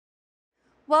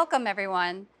Welcome,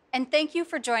 everyone, and thank you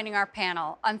for joining our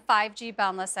panel on 5G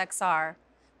Boundless XR,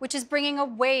 which is bringing a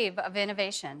wave of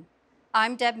innovation.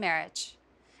 I'm Deb Marich.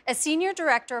 As Senior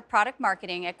Director of Product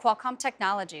Marketing at Qualcomm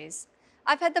Technologies,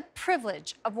 I've had the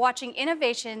privilege of watching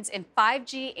innovations in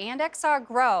 5G and XR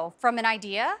grow from an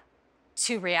idea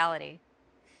to reality.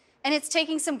 And it's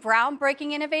taking some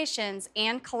groundbreaking innovations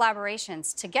and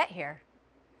collaborations to get here.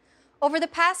 Over the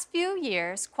past few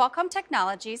years, Qualcomm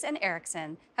Technologies and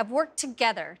Ericsson have worked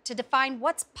together to define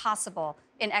what's possible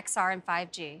in XR and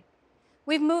 5G.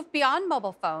 We've moved beyond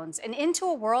mobile phones and into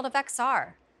a world of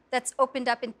XR that's opened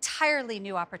up entirely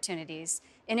new opportunities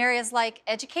in areas like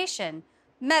education,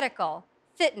 medical,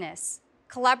 fitness,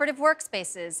 collaborative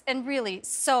workspaces, and really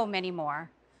so many more,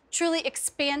 truly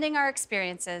expanding our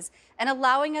experiences and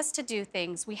allowing us to do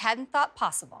things we hadn't thought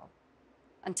possible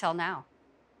until now.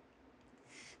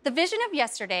 The vision of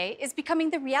yesterday is becoming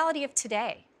the reality of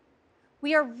today.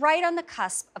 We are right on the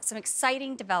cusp of some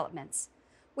exciting developments,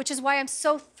 which is why I'm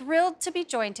so thrilled to be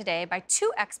joined today by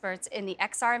two experts in the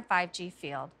XR and 5G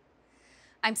field.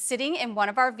 I'm sitting in one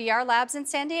of our VR labs in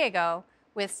San Diego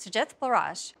with Sujith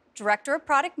Paraj, Director of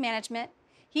Product Management.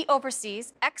 He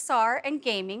oversees XR and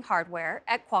gaming hardware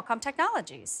at Qualcomm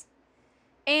Technologies.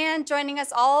 And joining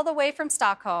us all the way from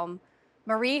Stockholm,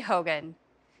 Marie Hogan.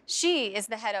 She is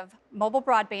the head of mobile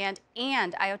broadband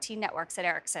and IoT networks at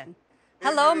Ericsson.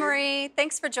 Hello, Marie.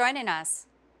 Thanks for joining us.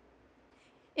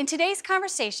 In today's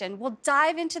conversation, we'll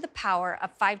dive into the power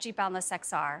of 5G Boundless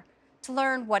XR to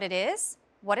learn what it is,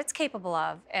 what it's capable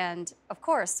of, and, of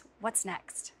course, what's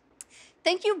next.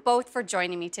 Thank you both for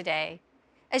joining me today.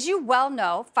 As you well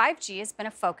know, 5G has been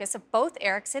a focus of both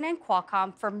Ericsson and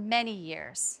Qualcomm for many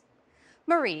years.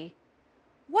 Marie,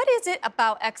 what is it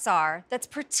about XR that's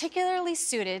particularly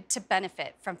suited to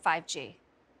benefit from 5G?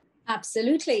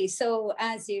 Absolutely. So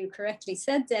as you correctly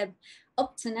said, Deb,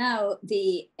 up to now,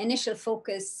 the initial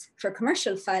focus for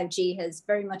commercial 5G has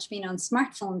very much been on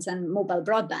smartphones and mobile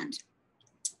broadband.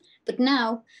 But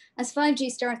now, as 5G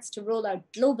starts to roll out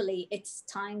globally, it's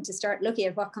time to start looking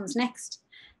at what comes next.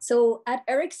 So at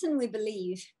Ericsson, we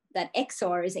believe that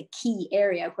XR is a key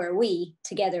area where we,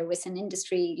 together with an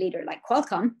industry leader like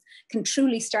Qualcomm, can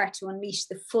truly start to unleash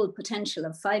the full potential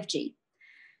of 5G.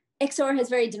 XR has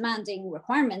very demanding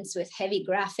requirements with heavy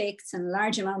graphics and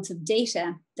large amounts of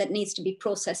data that needs to be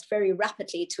processed very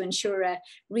rapidly to ensure a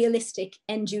realistic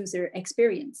end-user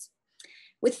experience.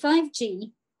 With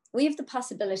 5G, we have the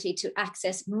possibility to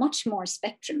access much more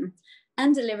spectrum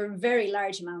and deliver very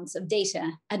large amounts of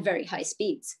data at very high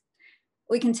speeds.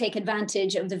 We can take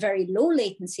advantage of the very low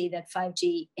latency that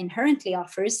 5G inherently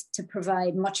offers to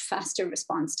provide much faster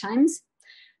response times.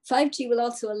 5G will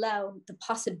also allow the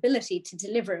possibility to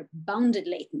deliver bounded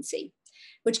latency,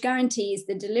 which guarantees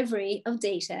the delivery of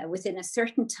data within a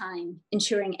certain time,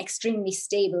 ensuring extremely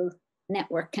stable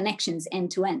network connections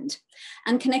end to end,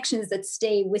 and connections that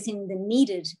stay within the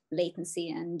needed latency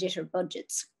and jitter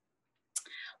budgets.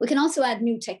 We can also add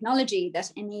new technology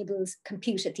that enables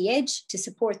compute at the edge to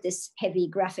support this heavy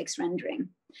graphics rendering.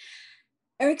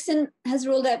 Ericsson has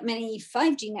rolled out many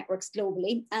 5G networks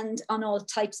globally and on all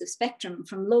types of spectrum,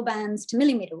 from low bands to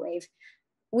mmWave.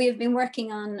 We have been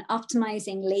working on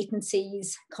optimizing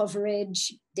latencies,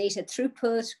 coverage, data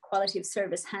throughput, quality of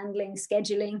service handling,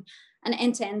 scheduling, and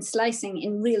end-to-end slicing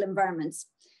in real environments.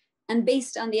 And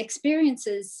based on the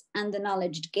experiences and the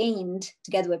knowledge gained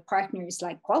together with partners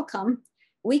like Qualcomm,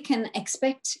 we can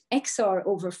expect XR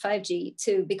over 5G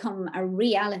to become a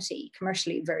reality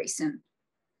commercially very soon.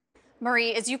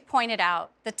 Marie, as you pointed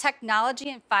out, the technology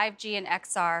in 5G and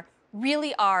XR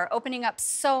really are opening up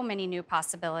so many new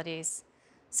possibilities.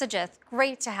 Sujith,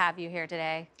 great to have you here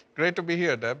today. Great to be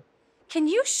here, Deb. Can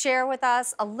you share with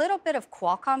us a little bit of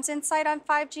Qualcomm's insight on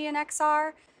 5G and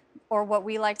XR, or what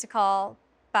we like to call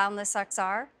Boundless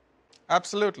XR?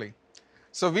 Absolutely.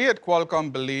 So we at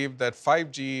Qualcomm believe that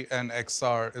 5G and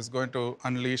XR is going to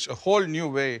unleash a whole new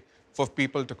way for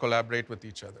people to collaborate with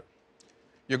each other.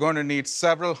 You're going to need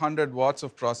several hundred watts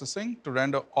of processing to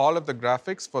render all of the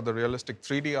graphics for the realistic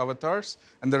 3D avatars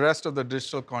and the rest of the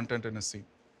digital content in a scene.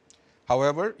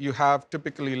 However, you have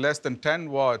typically less than 10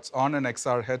 watts on an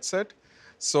XR headset,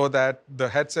 so that the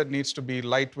headset needs to be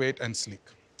lightweight and sleek.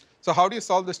 So how do you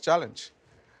solve this challenge?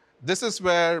 This is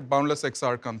where Boundless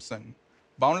XR comes in.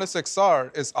 Boundless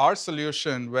XR is our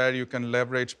solution where you can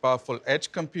leverage powerful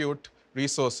edge compute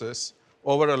resources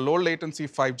over a low latency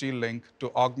 5G link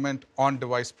to augment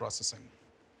on-device processing.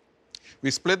 We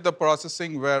split the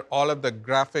processing where all of the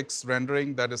graphics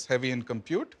rendering that is heavy in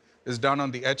compute is done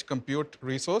on the edge compute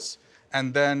resource,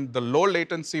 and then the low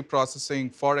latency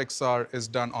processing for XR is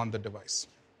done on the device.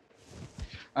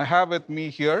 I have with me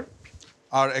here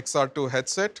our XR2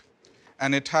 headset,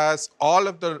 and it has all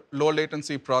of the low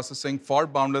latency processing for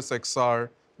Boundless XR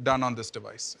done on this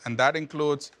device. And that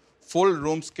includes full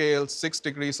room scale 6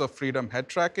 degrees of freedom head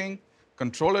tracking,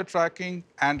 controller tracking,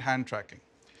 and hand tracking.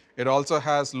 It also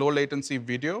has low latency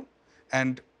video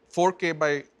and 4K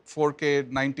by 4K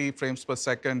 90 frames per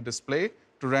second display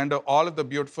to render all of the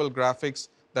beautiful graphics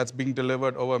that's being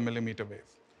delivered over millimeter wave.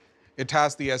 It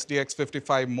has the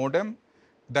SDX55 modem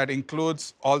that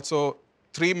includes also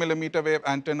 3 millimeter wave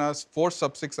antennas, 4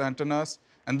 sub-6 antennas,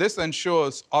 and this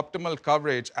ensures optimal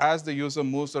coverage as the user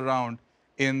moves around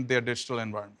in their digital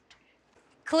environment.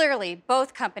 Clearly,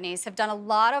 both companies have done a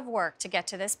lot of work to get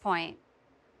to this point.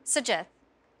 Sujith,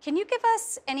 can you give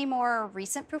us any more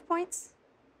recent proof points?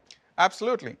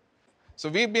 Absolutely. So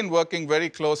we've been working very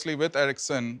closely with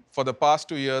Ericsson for the past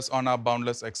 2 years on our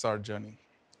Boundless XR journey.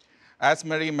 As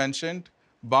Mary mentioned,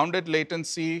 bounded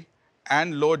latency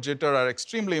and low jitter are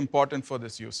extremely important for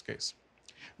this use case.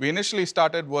 We initially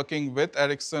started working with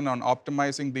Ericsson on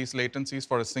optimizing these latencies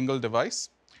for a single device.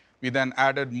 We then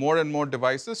added more and more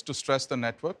devices to stress the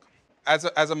network. As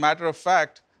a matter of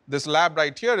fact, this lab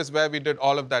right here is where we did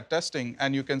all of that testing,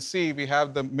 and you can see we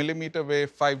have the millimeter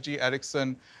wave 5G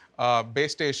Ericsson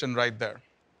base station right there.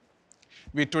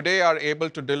 We today are able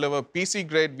to deliver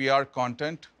PC-grade VR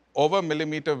content over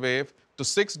millimeter wave to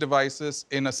 6 devices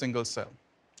in a single cell.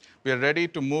 We are ready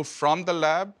to move from the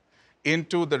lab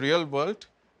into the real world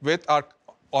with our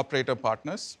operator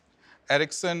partners.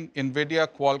 Ericsson, NVIDIA,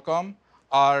 Qualcomm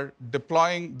are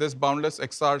deploying this Boundless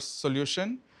XR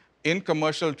solution in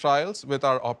commercial trials with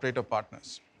our operator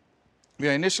partners. We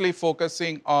are initially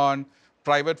focusing on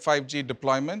private 5G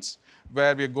deployments,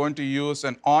 where we're going to use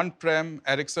an on-prem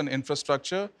Ericsson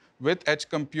infrastructure with edge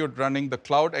compute running the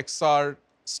Cloud XR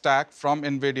stack from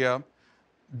NVIDIA,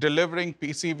 delivering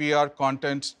PC VR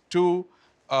content to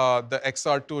the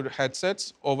XR2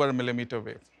 headsets over a millimeter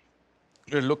wave.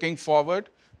 We're looking forward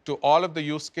to all of the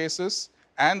use cases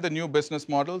and the new business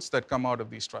models that come out of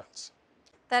these trials.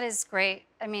 That is great.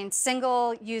 I mean,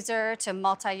 single user to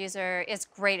multi-user is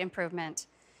great improvement.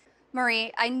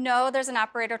 Marie, I know there's an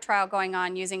operator trial going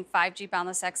on using 5G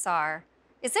Boundless XR.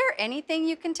 Is there anything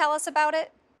you can tell us about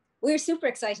it? We're super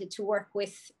excited to work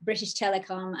with British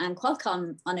Telecom and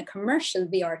Qualcomm on a commercial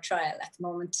VR trial at the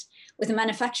moment with a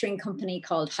manufacturing company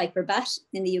called Hyperbat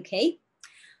in the UK.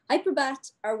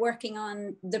 Hyperbat are working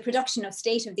on the production of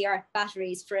state-of-the-art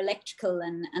batteries for electrical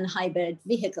and hybrid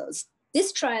vehicles.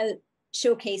 This trial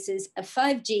showcases a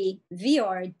 5G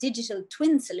VR digital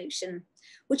twin solution,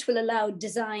 which will allow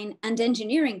design and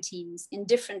engineering teams in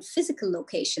different physical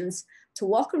locations to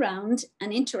walk around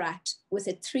and interact with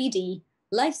a 3D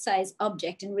life-size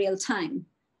object in real time,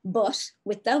 but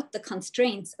without the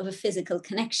constraints of a physical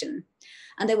connection.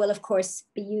 And they will, of course,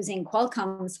 be using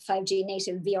Qualcomm's 5G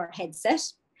native VR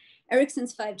headset,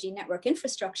 Ericsson's 5G network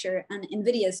infrastructure, and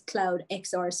NVIDIA's Cloud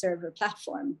XR server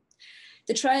platform.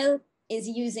 The trial is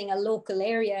using a local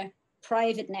area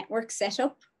private network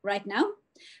setup right now,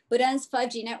 but as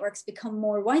 5G networks become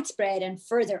more widespread and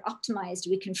further optimized,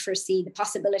 we can foresee the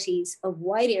possibilities of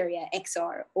wide area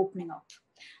XR opening up.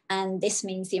 And this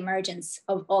means the emergence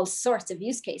of all sorts of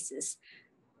use cases.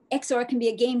 XR can be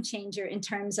a game changer in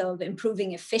terms of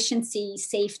improving efficiency,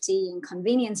 safety, and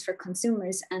convenience for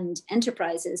consumers and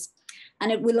enterprises.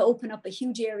 And it will open up a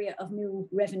huge area of new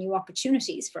revenue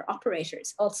opportunities for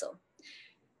operators also.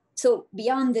 So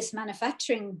beyond this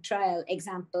manufacturing trial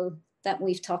example that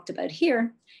we've talked about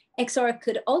here, XR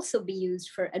could also be used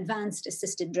for advanced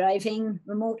assisted driving,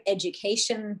 remote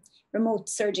education, remote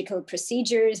surgical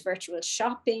procedures, virtual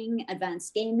shopping,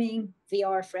 advanced gaming,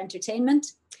 VR for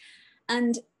entertainment.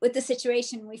 And with the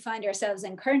situation we find ourselves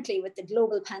in currently with the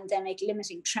global pandemic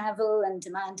limiting travel and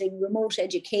demanding remote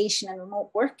education and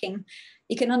remote working,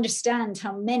 you can understand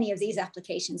how many of these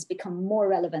applications become more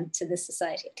relevant to the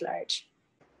society at large.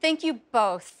 Thank you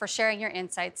both for sharing your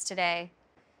insights today.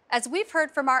 As we've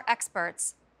heard from our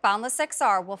experts, Boundless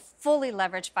XR will fully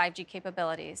leverage 5G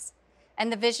capabilities.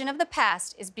 And the vision of the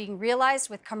past is being realized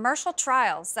with commercial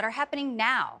trials that are happening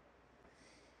now.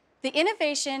 The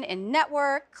innovation in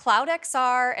network, Cloud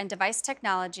XR, and device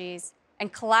technologies,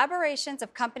 and collaborations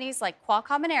of companies like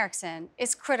Qualcomm and Ericsson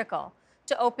is critical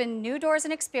to open new doors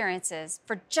and experiences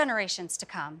for generations to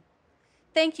come.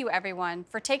 Thank you, everyone,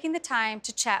 for taking the time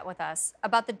to chat with us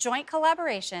about the joint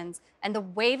collaborations and the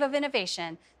wave of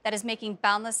innovation that is making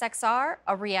Boundless XR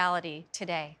a reality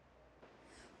today.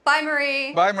 Bye,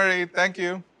 Marie. Bye, Marie. Thank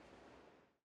you.